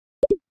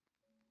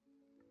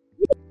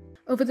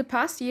Over the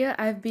past year,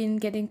 I've been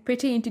getting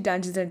pretty into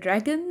Dungeons &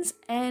 Dragons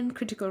and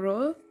Critical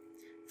Role.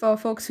 For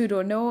folks who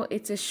don't know,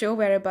 it's a show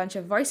where a bunch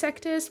of voice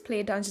actors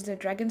play Dungeons &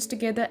 Dragons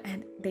together,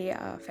 and they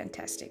are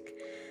fantastic.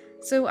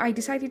 So I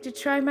decided to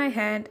try my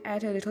hand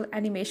at a little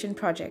animation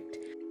project.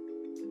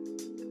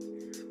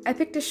 I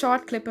picked a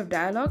short clip of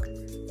dialogue,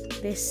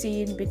 this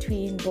scene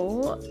between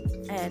Beau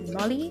and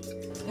Molly.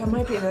 That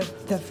might be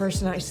the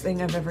first nice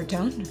thing I've ever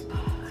done.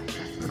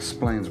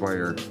 Explains why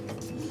your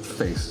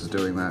face is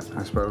doing that,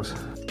 I suppose.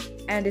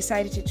 And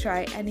decided to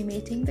try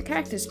animating the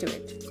characters to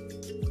it.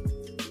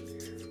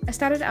 I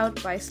started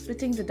out by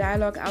splitting the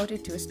dialogue out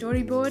into a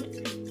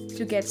storyboard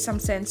to get some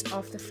sense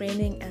of the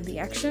framing and the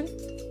action.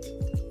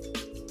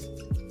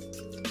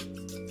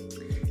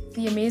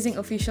 The amazing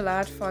official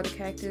art for the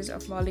characters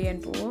of Molly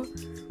and Beau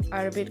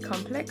are a bit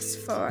complex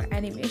for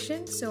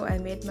animation, so I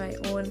made my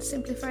own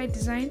simplified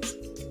designs.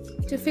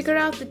 To figure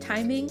out the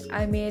timing,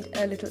 I made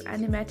a little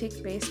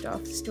animatic based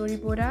off the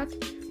storyboard art.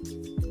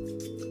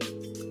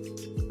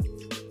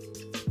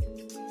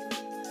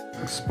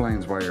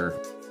 Explains why your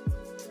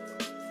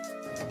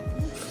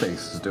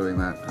face is doing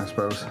that, I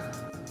suppose.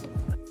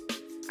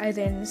 I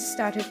then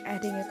started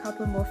adding a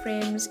couple more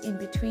frames in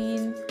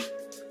between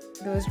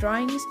those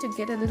drawings to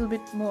get a little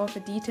bit more of a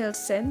detailed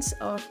sense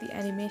of the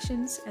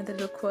animations and the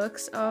little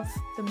quirks of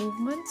the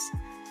movements.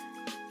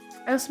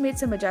 I also made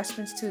some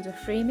adjustments to the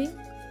framing.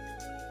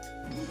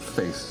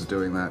 Face is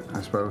doing that,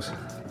 I suppose.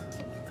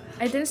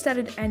 I then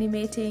started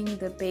animating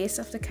the base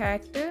of the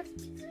character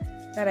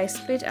that I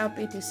split up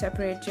into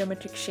separate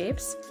geometric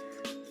shapes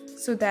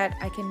so that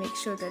I can make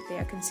sure that they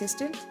are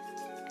consistent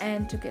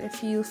and to get a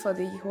feel for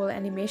the whole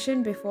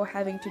animation before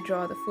having to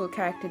draw the full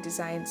character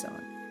designs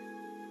on.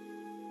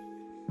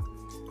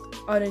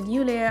 On a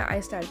new layer, I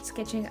started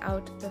sketching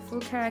out the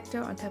full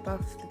character on top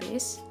of the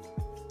base.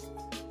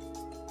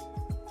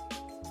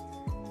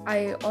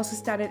 I also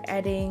started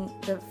adding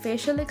the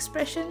facial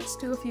expressions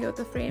to a few of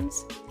the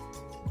frames.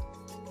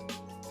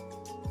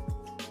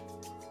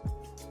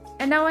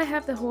 And now I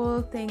have the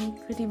whole thing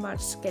pretty much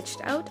sketched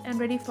out and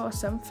ready for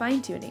some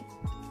fine-tuning.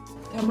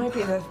 That might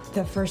be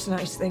the first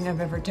nice thing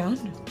I've ever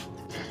done.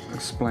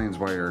 Explains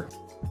why your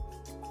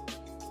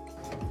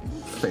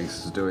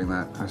face is doing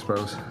that, I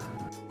suppose.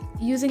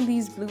 Using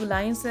these blue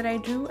lines that I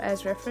drew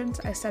as reference,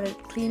 I started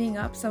cleaning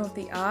up some of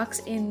the arcs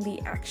in the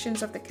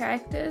actions of the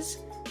characters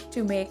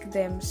to make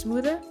them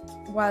smoother,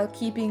 while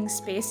keeping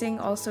spacing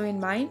also in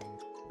mind.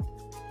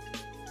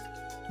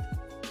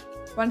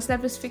 Once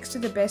that was fixed to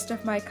the best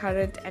of my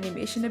current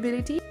animation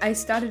ability, I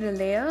started a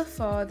layer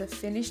for the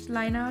finished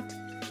line art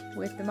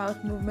with the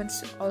mouth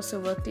movements also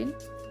worked in.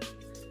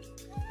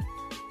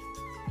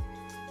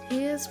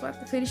 Here's what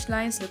the finished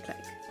lines look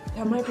like.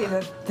 That might be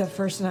the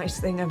first nice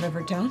thing I've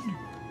ever done.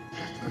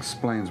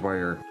 Explains why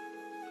your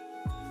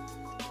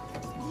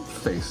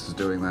face is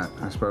doing that,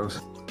 I suppose.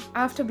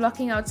 After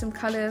blocking out some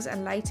colors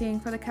and lighting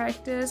for the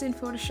characters in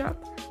Photoshop,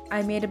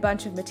 I made a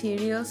bunch of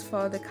materials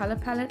for the color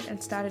palette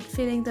and started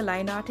filling the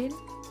line art in.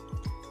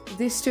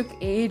 This took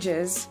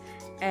ages,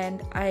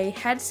 and I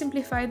had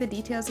simplified the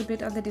details a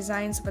bit on the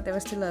designs, but there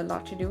was still a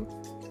lot to do.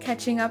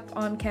 Catching up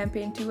on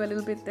campaign 2 a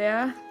little bit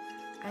there.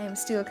 I am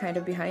still kind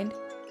of behind.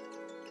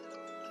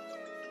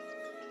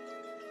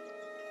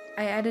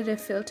 I added a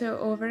filter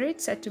over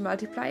it set to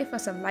multiply for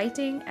some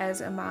lighting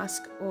as a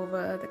mask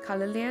over the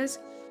color layers.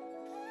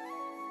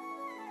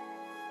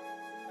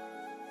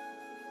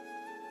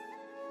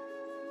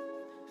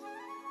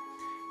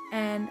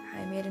 And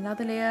I made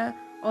another layer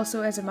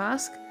also as a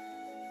mask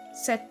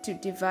set to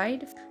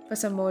divide for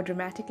some more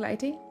dramatic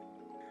lighting.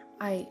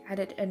 I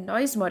added a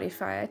noise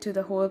modifier to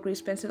the whole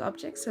grease pencil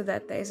object so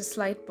that there is a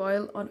slight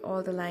boil on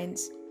all the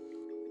lines.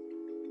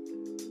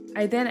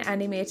 I then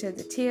animated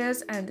the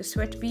tears and the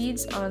sweat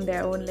beads on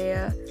their own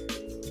layer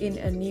in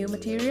a new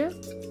material.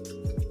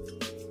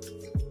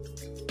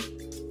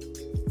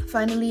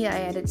 Finally, I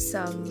added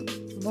some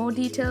more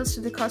details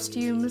to the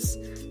costumes,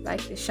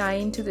 like the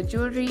shine to the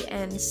jewelry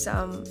and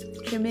some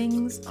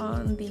trimmings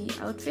on the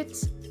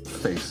outfits.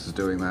 Face is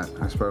doing that,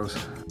 I suppose.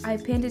 I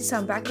painted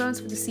some backgrounds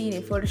for the scene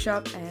in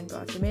Photoshop and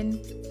brought them in.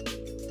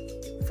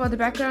 For the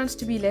backgrounds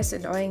to be less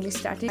annoyingly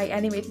static, I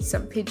animated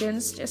some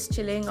pigeons just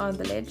chilling on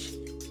the ledge.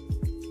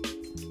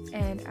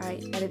 And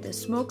I added a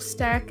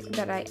smokestack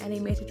that I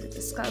animated with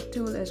the sculpt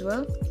tool as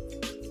well.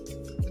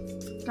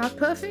 Not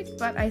perfect,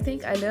 but I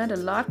think I learned a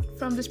lot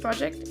from this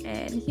project,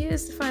 and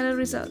here's the final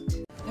result.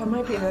 That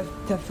might be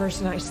the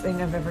first nice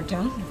thing I've ever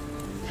done.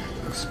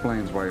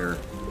 Explains why your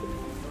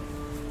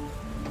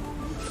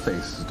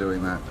face is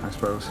doing that, I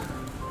suppose.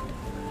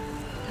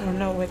 I don't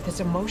know what this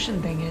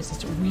emotion thing is.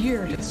 It's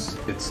weird.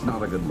 It's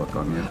not a good look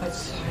on you.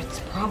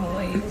 It's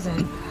probably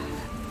isn't.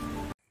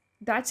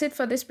 That's it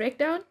for this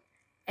breakdown.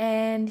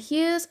 And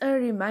here's a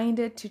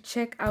reminder to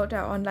check out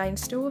our online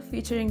store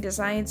featuring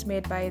designs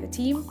made by the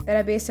team that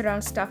are based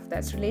around stuff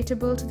that's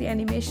relatable to the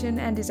animation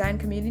and design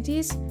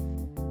communities.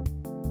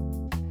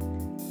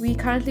 We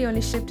currently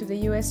only ship to the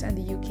US and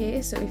the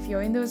UK, so if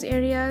you're in those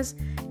areas,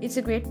 it's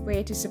a great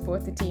way to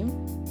support the team.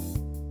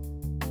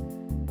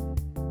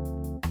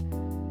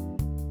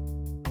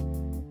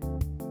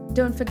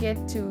 Don't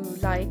forget to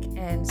like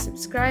and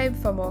subscribe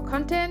for more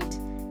content,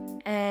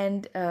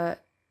 and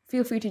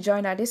feel free to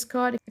join our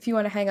Discord if you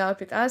want to hang out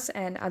with us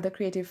and other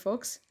creative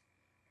folks.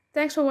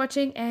 Thanks for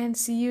watching, and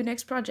see you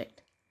next project.